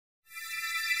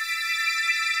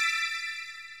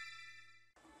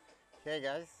Hey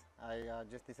guys, I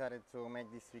just decided to make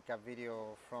this recap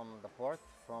video from the port,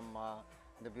 from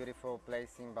the beautiful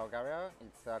place in Bulgaria.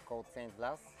 It's called Saint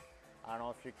Vlas. I don't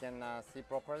know if you can see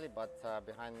properly, but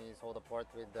behind me is all the port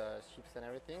with the ships and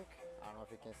everything. I don't know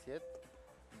if you can see it,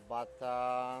 but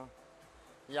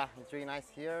yeah, it's really nice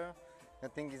here. The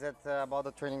thing is that about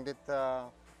the training that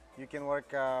you can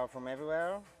work from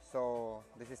everywhere. So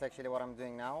this is actually what I'm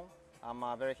doing now. I'm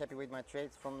very happy with my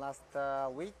trades from last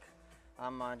week.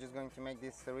 I'm just going to make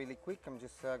this really quick. I'm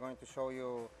just going to show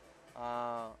you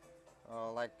the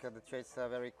trades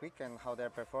very quick and how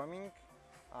they're performing.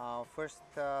 First,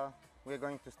 we're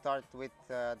going to start with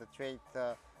the trade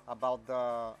about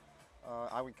the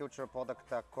agricultural product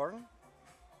corn.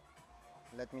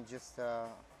 Let me just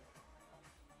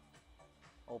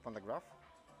open the graph.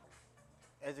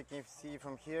 As you can see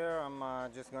from here, I'm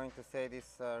just going to say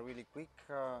this really quick.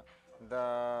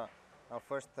 The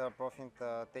first profit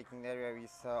taking area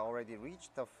is already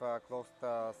reached. I've closed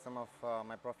some of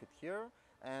my profit here,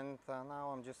 and now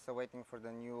I'm just waiting for the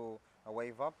new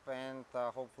wave up, and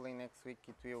hopefully next week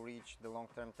it will reach the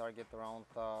long-term target around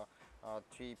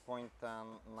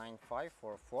 3.95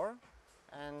 or 4,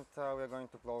 and we're going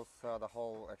to close the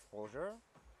whole exposure.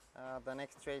 The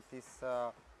next trade is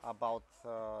about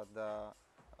the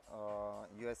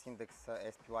US index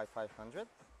SPY 500.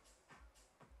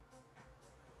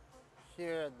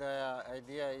 Here the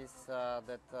idea is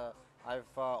that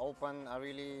I've opened a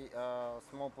really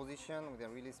small position with a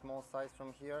really small size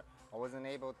from here. I wasn't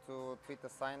able to tweet a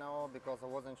signal because I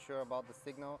wasn't sure about the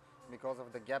signal because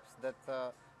of the gaps that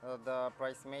the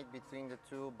price made between the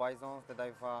two buy zones that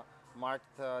I've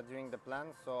marked during the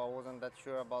plan, so I wasn't that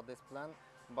sure about this plan.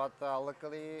 But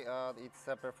luckily it's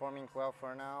performing well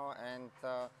for now, and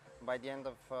by the end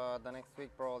of the next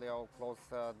week probably I'll close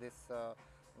this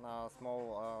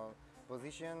small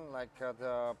position.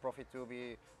 The profit will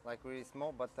be like really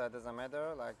small, but doesn't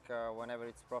matter. Whenever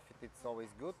it's profit, it's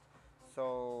always good.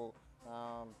 So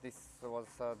this was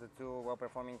the two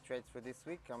well-performing trades for this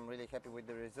week. I'm really happy with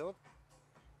the result,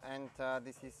 and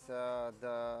this is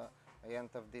the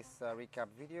end of this recap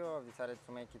video. I've decided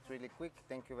to make it really quick.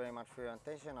 Thank you very much for your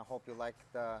attention. I hope you liked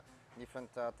the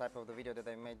different type of the video that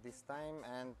I made this time,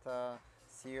 and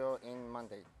see you in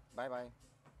Monday. Bye bye.